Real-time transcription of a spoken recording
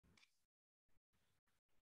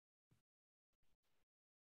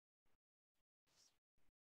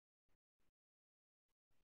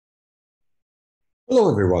Hello,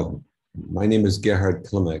 everyone. My name is Gerhard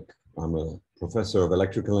Klimeck. I'm a professor of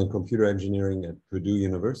electrical and computer engineering at Purdue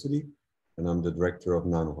University, and I'm the director of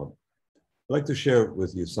nanoHUB. I'd like to share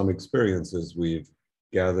with you some experiences we've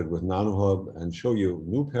gathered with nanoHUB and show you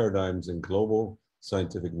new paradigms in global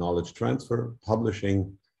scientific knowledge transfer,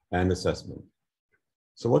 publishing, and assessment.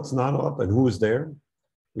 So what's nanoHUB and who is there?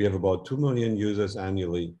 We have about 2 million users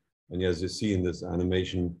annually, and as you see in this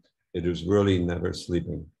animation, it is really never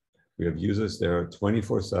sleeping. We have users there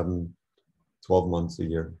 24/7, 12 months a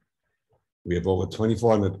year. We have over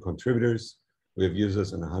 2,400 contributors. We have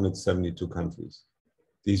users in 172 countries.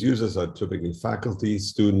 These users are typically faculty,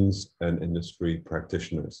 students, and industry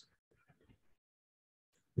practitioners.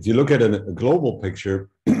 If you look at a global picture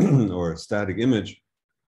or a static image,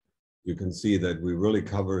 you can see that we really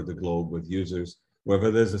cover the globe with users. Wherever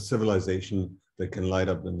there's a civilization that can light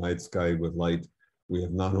up the night sky with light, we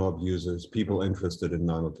have nanoHUB users, people interested in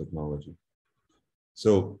nanotechnology.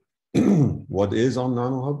 So what is on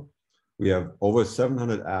nanoHUB? We have over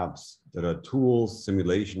 700 apps that are tools,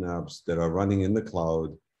 simulation apps that are running in the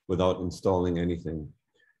cloud without installing anything.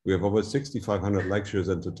 We have over 6,500 lectures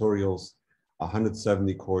and tutorials,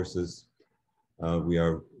 170 courses. We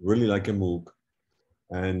are really like a MOOC.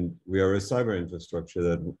 And we are a cyber infrastructure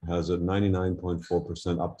that has a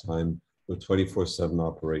 99.4% uptime with 24/7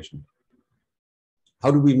 operation. How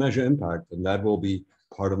do we measure impact? And that will be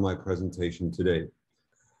part of my presentation today.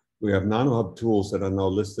 We have nanoHUB tools that are now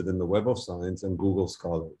listed in the Web of Science and Google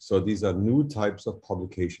Scholar. So these are new types of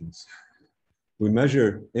publications. We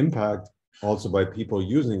measure impact also by people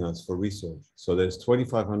using us for research. So there's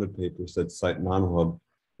 2,500 papers that cite nanoHUB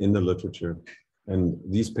in the literature. And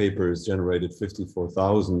these papers generated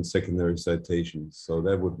 54,000 secondary citations. So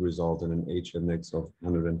that would result in an H-index of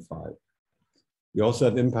 105. We also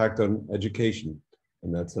have impact on education.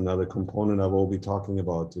 And that's another component I will be talking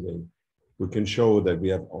about today. We can show that we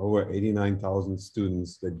have over 89,000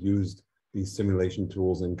 students that used these simulation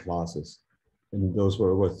tools in classes. And those were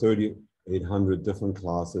over 3,800 different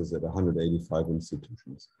classes at 185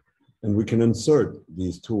 institutions. And we can insert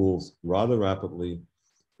these tools rather rapidly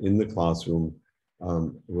in the classroom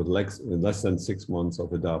with less than 6 months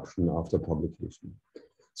of adoption after publication.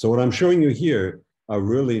 So what I'm showing you here are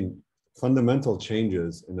really fundamental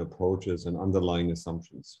changes in approaches and underlying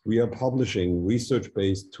assumptions. We are publishing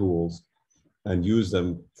research-based tools and use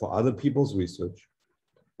them for other people's research,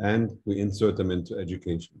 and we insert them into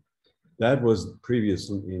education. That was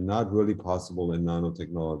previously not really possible in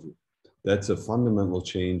nanotechnology. That's a fundamental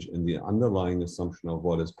change in the underlying assumption of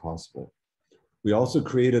what is possible. We also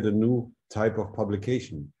created a new type of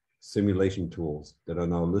publication, simulation tools, that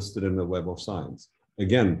are now listed in the Web of Science.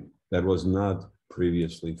 Again, that was not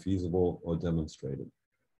previously feasible or demonstrated.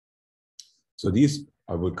 So these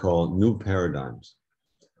I would call new paradigms.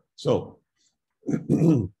 So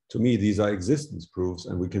to me, these are existence proofs,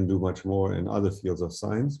 and we can do much more in other fields of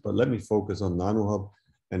science, but let me focus on nanoHUB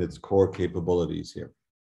and its core capabilities here.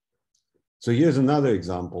 So here's another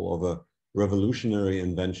example of a revolutionary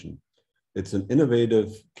invention. It's an innovative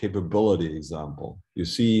capability example. You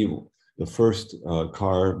see the first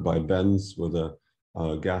car by Benz with a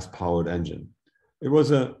gas-powered engine. It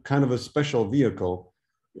was a kind of a special vehicle.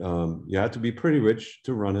 You had to be pretty rich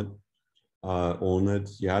to run it, own it.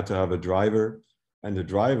 You had to have a driver, and the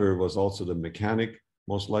driver was also the mechanic,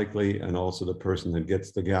 most likely, and also the person that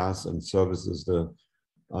gets the gas and services the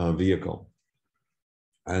vehicle.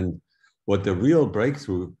 And what the real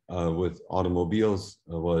breakthrough with automobiles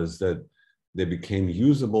was that they became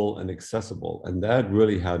usable and accessible, and that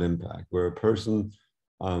really had impact, where a person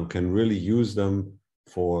can really use them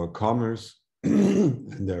for commerce,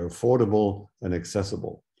 and they're affordable and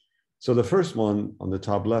accessible. So the first one on the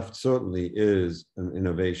top left certainly is an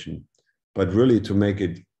innovation, but really to make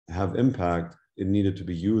it have impact, it needed to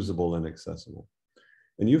be usable and accessible.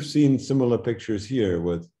 And you've seen similar pictures here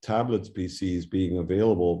with tablets, PCs being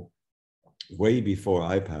available way before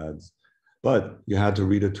iPads, but you had to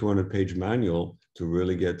read a 200-page manual to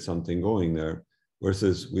really get something going there,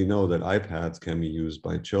 versus we know that iPads can be used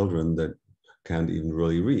by children that can't even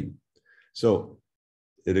really read. So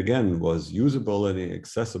it again was usability,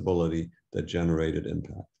 accessibility that generated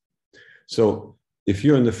impact. So if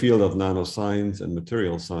you're in the field of nanoscience and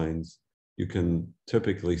material science, you can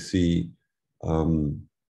typically see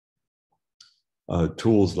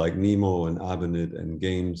tools like NEMO and Abinit and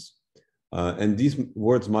games. And these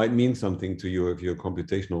words might mean something to you if you're a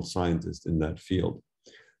computational scientist in that field.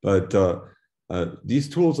 But these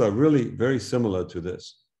tools are really very similar to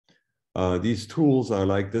this. These tools are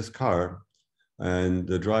like this car, and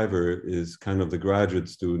the driver is kind of the graduate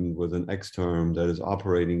student with an extern that is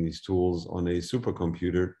operating these tools on a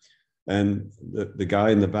supercomputer And the guy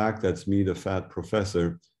in the back, that's me, the fat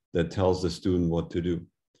professor that tells the student what to do.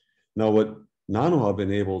 Now, what nanoHUB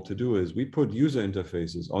enabled to do is we put user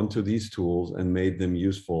interfaces onto these tools and made them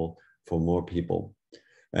useful for more people.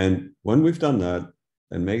 And when we've done that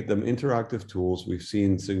and made them interactive tools, we've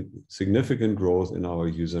seen significant growth in our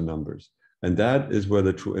user numbers. And that is where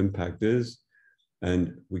the true impact is.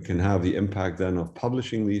 And we can have the impact then of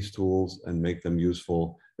publishing these tools and make them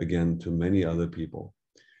useful again to many other people.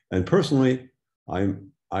 And personally,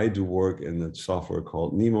 I do work in a software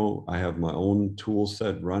called NEMO. I have my own tool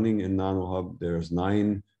set running in nanoHUB. There's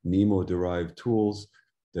 9 NEMO-derived tools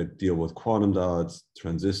that deal with quantum dots,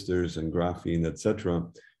 transistors, and graphene, etc.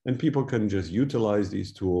 And people can just utilize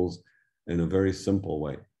these tools in a very simple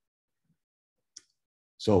way.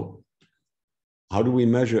 So how do we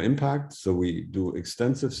measure impact? So we do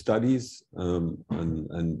extensive studies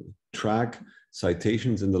and track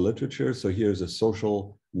citations in the literature. So here's a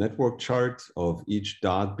social network chart of each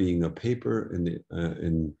dot being a paper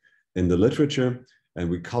in the literature, and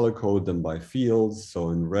we color code them by fields.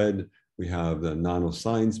 So in red, we have the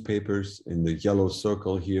nanoscience papers. In the yellow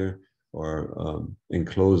circle here, or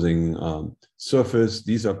enclosing surface,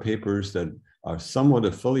 these are papers that are somewhat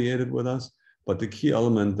affiliated with us. But the key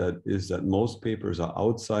element that is that most papers are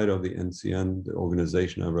outside of the NCN, the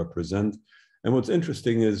organization I represent. And what's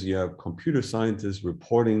interesting is you have computer scientists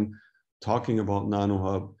reporting, talking about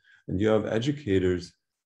nanoHUB, and you have educators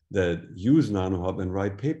that use nanoHUB and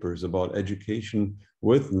write papers about education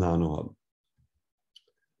with nanoHUB.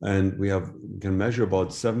 And we can measure about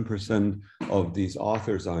 7% of these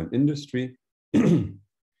authors are in industry.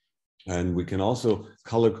 And we can also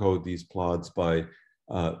color code these plots by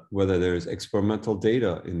whether there is experimental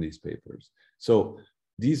data in these papers. So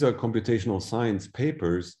these are computational science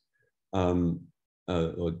papers,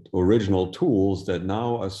 original tools that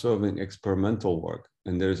now are serving experimental work.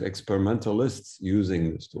 And there's experimentalists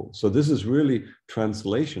using this tool. So this is really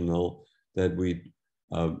translational, that we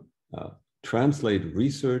translate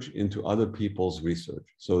research into other people's research.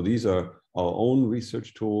 So these are our own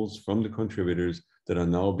research tools from the contributors that are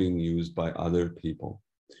now being used by other people.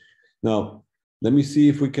 Now, let me see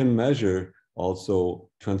if we can measure also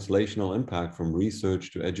translational impact from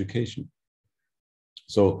research to education.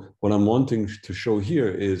 So what I'm wanting to show here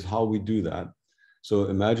is how we do that. So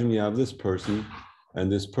imagine you have this person,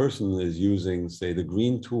 and this person is using, say, the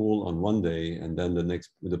green tool on one day, and then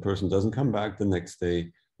the person doesn't come back the next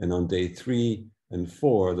day. And on day 3 and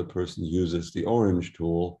 4, the person uses the orange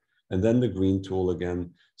tool, and then the green tool again.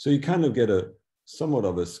 So you kind of get a somewhat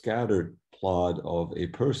of a scattered plot of a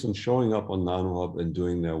person showing up on nanoHUB and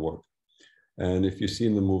doing their work. And if you see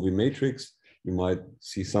in the movie Matrix, you might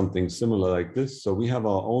see something similar like this. So we have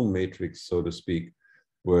our own matrix, so to speak,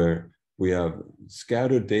 where we have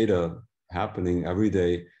scattered data happening every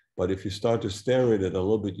day. But if you start to stare at it a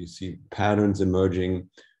little bit, you see patterns emerging,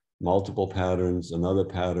 multiple patterns, another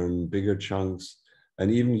pattern, bigger chunks,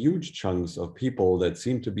 and even huge chunks of people that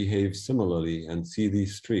seem to behave similarly and see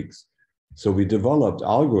these streaks. So we developed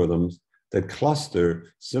algorithms that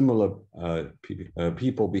cluster similar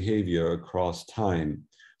people behavior across time.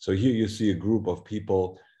 So here you see a group of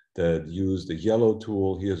people that use the yellow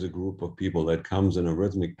tool. Here's a group of people that comes in a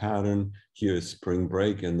rhythmic pattern. Here's spring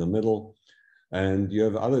break in the middle. And you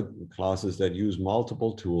have other classes that use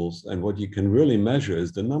multiple tools. And what you can really measure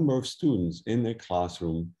is the number of students in a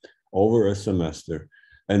classroom over a semester.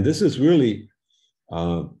 And this is really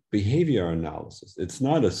behavior analysis. It's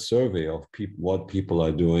not a survey of what people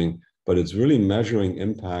are doing, but it's really measuring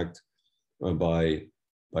impact by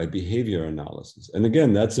behavior analysis. And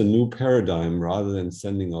again, that's a new paradigm. Rather than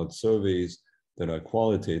sending out surveys that are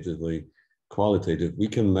qualitative, we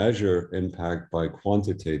can measure impact by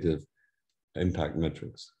quantitative impact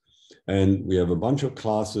metrics. And we have a bunch of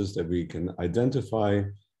classes that we can identify.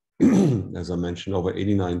 As I mentioned, over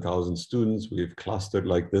 89,000 students we've clustered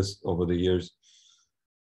like this over the years.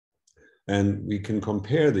 And we can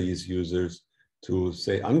compare these users to,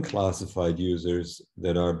 say, unclassified users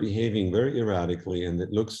that are behaving very erratically, and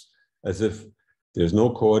it looks as if there's no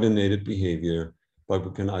coordinated behavior, but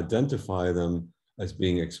we can identify them as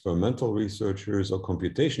being experimental researchers or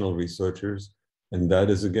computational researchers. And that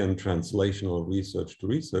is, again, translational research to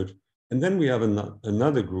research. And then we have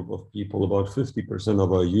another group of people, about 50%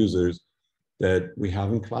 of our users, that we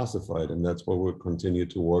haven't classified. And that's what we'll continue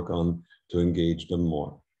to work on to engage them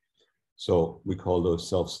more. So we call those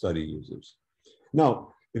self-study users.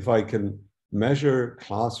 Now, if I can measure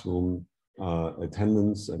classroom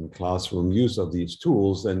attendance and classroom use of these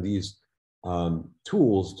tools, then these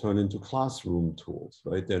tools turn into classroom tools,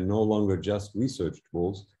 right? They're no longer just research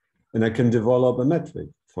tools. And I can develop a metric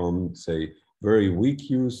from, say, very weak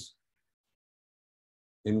use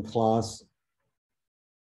in class.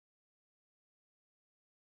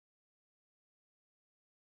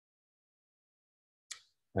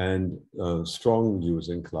 And strong use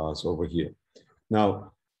in class over here.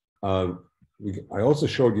 Now, I also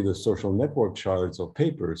showed you the social network charts of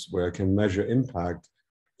papers where I can measure impact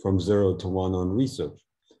from 0 to 1 on research.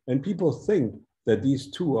 And people think that these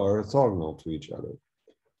two are orthogonal to each other.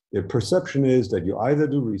 The perception is that you either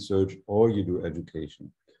do research or you do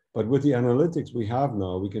education. But with the analytics we have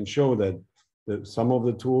now, we can show that some of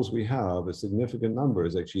the tools we have, a significant number,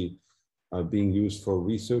 is actually being used for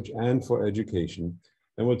research and for education.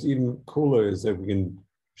 And what's even cooler is that we can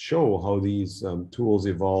show how these tools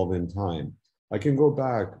evolve in time. I can go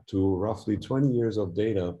back to roughly 20 years of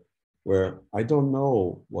data where I don't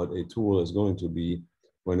know what a tool is going to be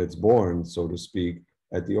when it's born, so to speak,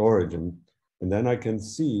 at the origin. And then I can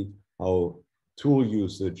see how tool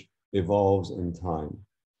usage evolves in time.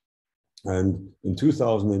 And in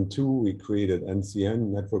 2002, we created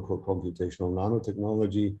NCN, Network for Computational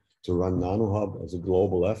Nanotechnology, to run nanoHUB as a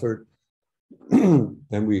global effort.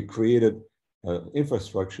 Then we created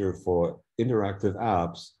infrastructure for interactive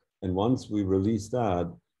apps. And once we released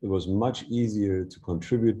that, it was much easier to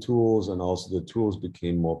contribute tools, and also the tools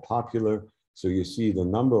became more popular. So you see the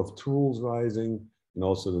number of tools rising, and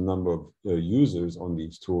also the number of users on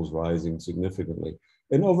these tools rising significantly.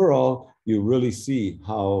 And overall, you really see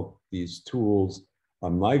how these tools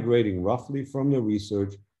are migrating roughly from the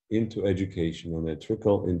research into education, and they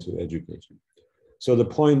trickle into education. So the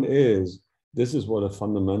point is, this is what a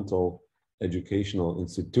fundamental educational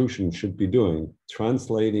institution should be doing,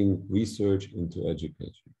 translating research into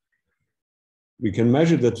education. We can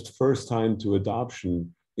measure the first time to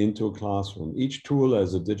adoption into a classroom. Each tool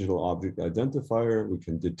has a digital object identifier. We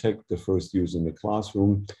can detect the first use in the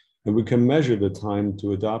classroom, and we can measure the time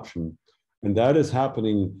to adoption. And that is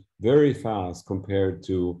happening very fast compared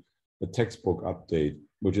to a textbook update,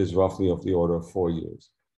 which is roughly of the order of 4 years.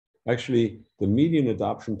 Actually, the median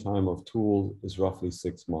adoption time of tools is roughly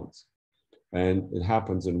 6 months. And it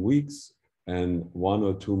happens in weeks and 1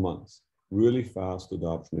 or 2 months. Really fast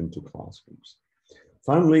adoption into classrooms.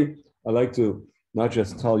 Finally, I'd like to not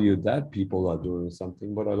just tell you that people are doing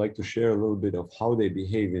something, but I'd like to share a little bit of how they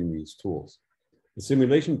behave in these tools. The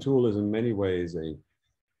simulation tool is in many ways a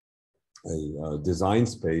design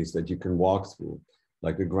space that you can walk through,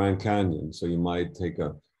 like a Grand Canyon. So you might take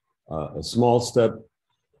a small step,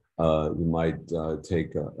 you might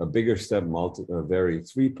take a bigger step, vary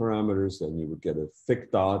 3 parameters, then you would get a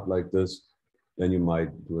thick dot like this. Then you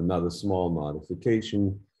might do another small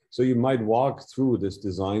modification. So you might walk through this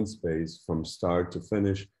design space from start to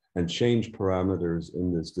finish and change parameters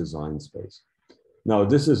in this design space. Now,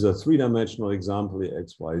 this is a 3-dimensional example,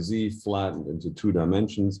 XYZ flattened into 2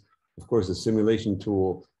 dimensions. Of course, a simulation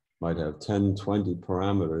tool might have 10, 20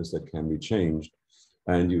 parameters that can be changed,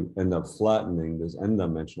 and you end up flattening this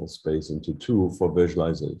n-dimensional space into 2 for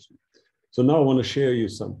visualization. So now I want to share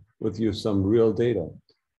with you some real data,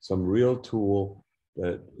 some real tool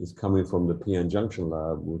that is coming from the PN Junction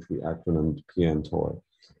Lab, which we acronymed PN Toy.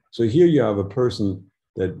 So here you have a person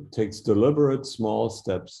that takes deliberate small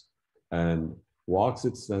steps and walks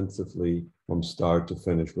extensively from start to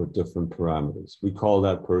finish with different parameters. We call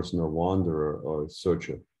that person a wanderer or a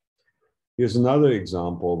searcher. Here's another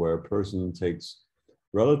example where a person takes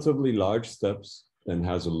relatively large steps and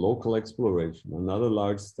has a local exploration, another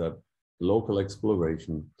large step, local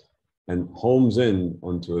exploration, and homes in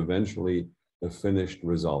onto eventually a finished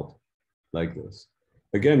result like this.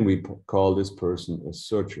 Again, we call this person a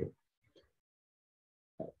searcher.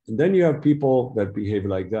 And then you have people that behave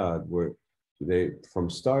like that, where they,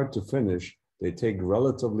 from start to finish, they take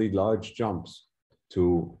relatively large jumps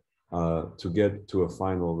to get to a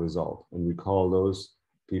final result. And we call those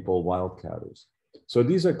people wildcatters. So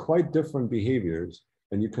these are quite different behaviors.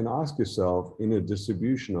 And you can ask yourself, in a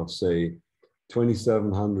distribution of, say,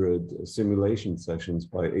 2,700 simulation sessions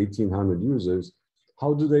by 1,800 users,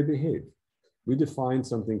 how do they behave? We define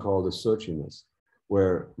something called a searchiness,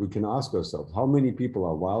 where we can ask ourselves, how many people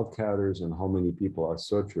are wildcatters and how many people are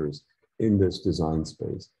searchers in this design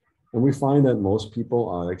space? And we find that most people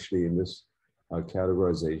are actually in this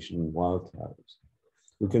categorization wildcatters.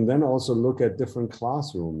 We can then also look at different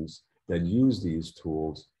classrooms that use these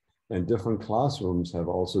tools, and different classrooms have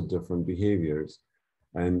also different behaviors.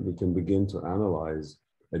 And we can begin to analyze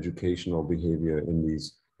educational behavior in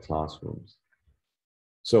these classrooms.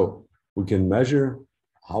 So we can measure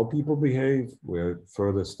how people behave. We're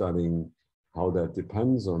further studying how that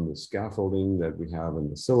depends on the scaffolding that we have in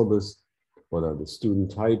the syllabus. What are the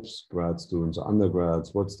student types, grad students,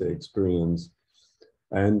 undergrads, what's their experience?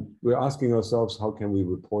 And we're asking ourselves, how can we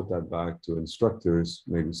report that back to instructors,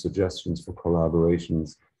 maybe suggestions for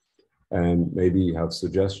collaborations, and maybe have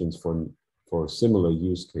suggestions for similar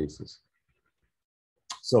use cases.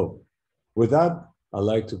 So with that, I'd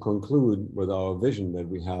like to conclude with our vision that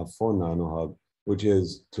we have for nanoHUB, which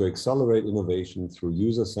is to accelerate innovation through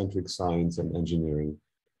user-centric science and engineering.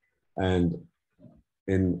 And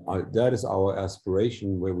that is our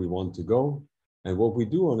aspiration, where we want to go. And what we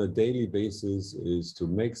do on a daily basis is to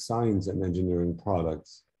make science and engineering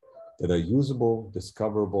products that are usable,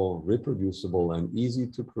 discoverable, reproducible, and easy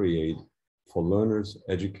to create for learners,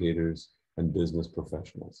 educators, and business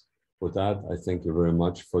professionals. With that, I thank you very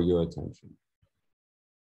much for your attention.